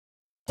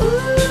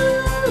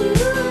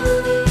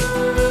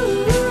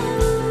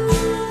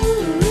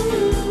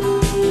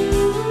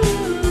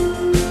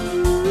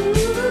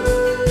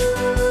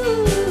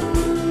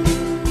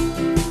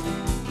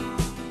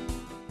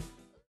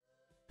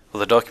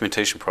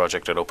documentation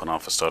project at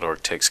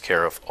openoffice.org takes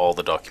care of all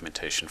the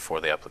documentation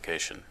for the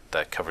application.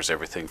 That covers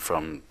everything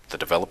from the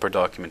developer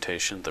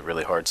documentation, the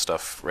really hard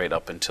stuff, right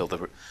up until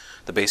the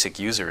basic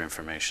user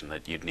information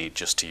that you'd need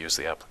just to use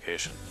the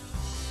application.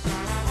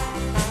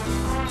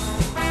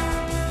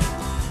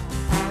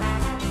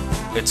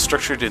 It's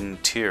structured in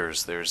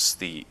tiers. There's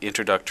the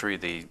introductory,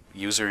 the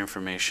user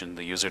information,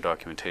 the user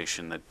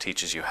documentation that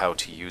teaches you how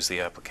to use the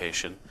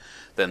application.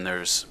 Then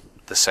there's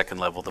the second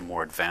level, the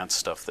more advanced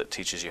stuff that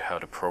teaches you how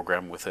to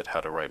program with it, how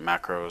to write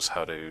macros,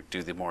 how to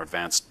do the more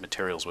advanced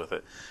materials with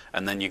it.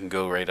 And then you can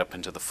go right up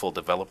into the full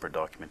developer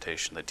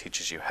documentation that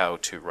teaches you how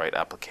to write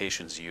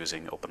applications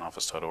using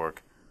openoffice.org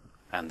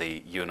and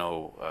the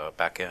UNO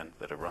backend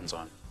that it runs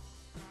on.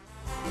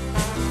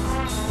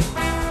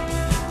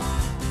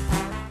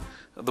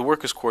 The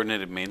work is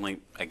coordinated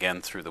mainly,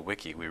 again, through the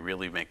wiki. We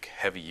really make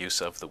heavy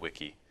use of the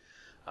wiki.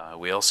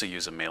 We also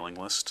use a mailing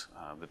list,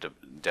 the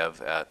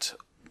dev at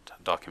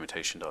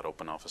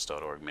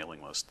documentation.openoffice.org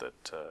mailing list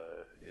that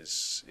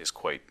is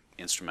quite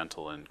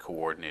instrumental in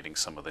coordinating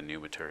some of the new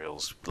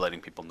materials,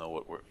 letting people know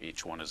what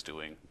each one is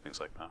doing, things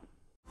like that.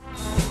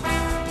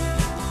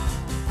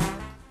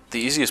 The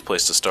easiest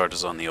place to start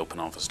is on the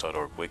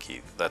openoffice.org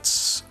wiki.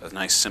 That's a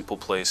nice simple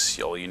place.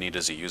 All you need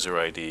is a user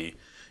ID.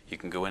 You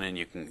can go in and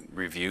you can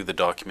review the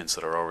documents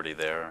that are already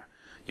there.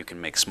 You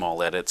can make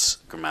small edits,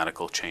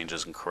 grammatical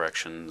changes and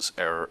corrections,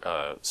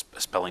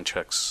 spelling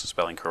checks,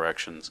 spelling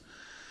corrections.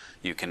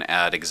 You can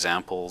add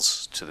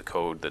examples to the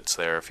code that's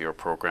there if you're a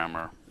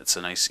programmer. It's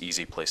a nice,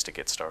 easy place to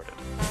get started.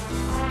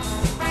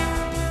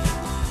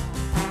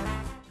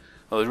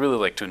 Well, I'd really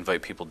like to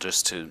invite people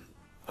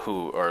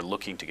who are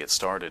looking to get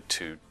started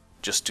to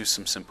just do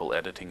some simple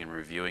editing and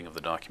reviewing of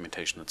the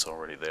documentation that's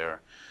already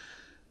there.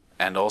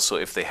 And also,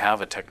 if they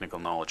have a technical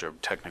knowledge or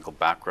technical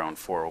background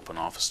for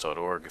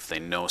openoffice.org, if they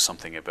know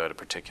something about a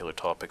particular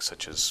topic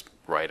such as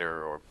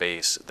writer or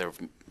base,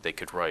 they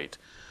could write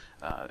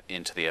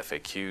into the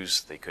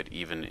FAQs. They could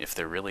even, if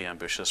they're really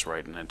ambitious,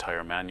 write an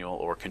entire manual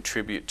or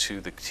contribute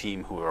to the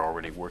team who are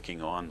already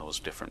working on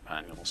those different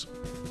manuals.